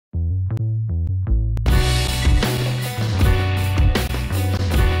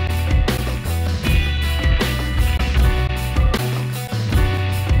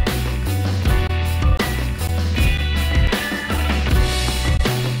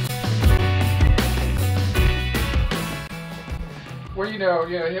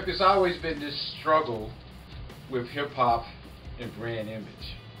It's always been this struggle with hip hop and brand image.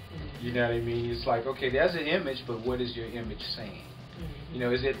 Mm-hmm. You know what I mean? It's like, okay, there's an image, but what is your image saying?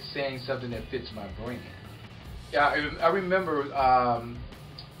 Mm-hmm. Is it saying something that fits my brand? Yeah, I remember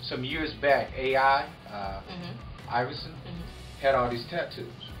some years back, AI, Iverson, had all these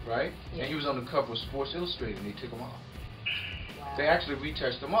tattoos, right? Yeah. And he was on the cover of Sports Illustrated, and they took them off. Wow. They actually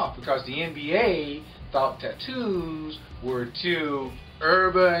retouched them off because the NBA thought tattoos were too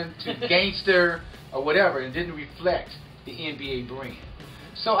urban, too gangster, or whatever, and didn't reflect the NBA brand.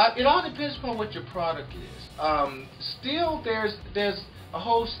 So it all depends upon what your product is. Still, there's a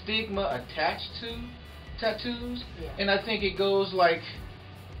whole stigma attached to tattoos, and I think it goes like,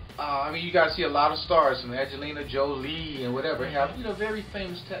 you guys see a lot of stars, from Angelina Jolie and whatever, have very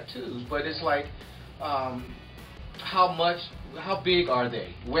famous tattoos, but it's like, how big are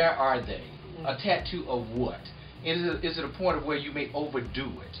they? Where are they? A tattoo of what? Is it a point of where you may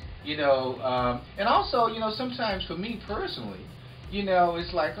overdo it? And also, sometimes for me personally,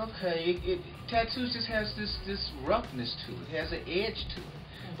 it's like, okay, tattoos just has this roughness to it. It has an edge to it.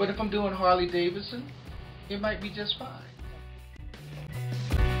 But if I'm doing Harley Davidson, it might be just fine.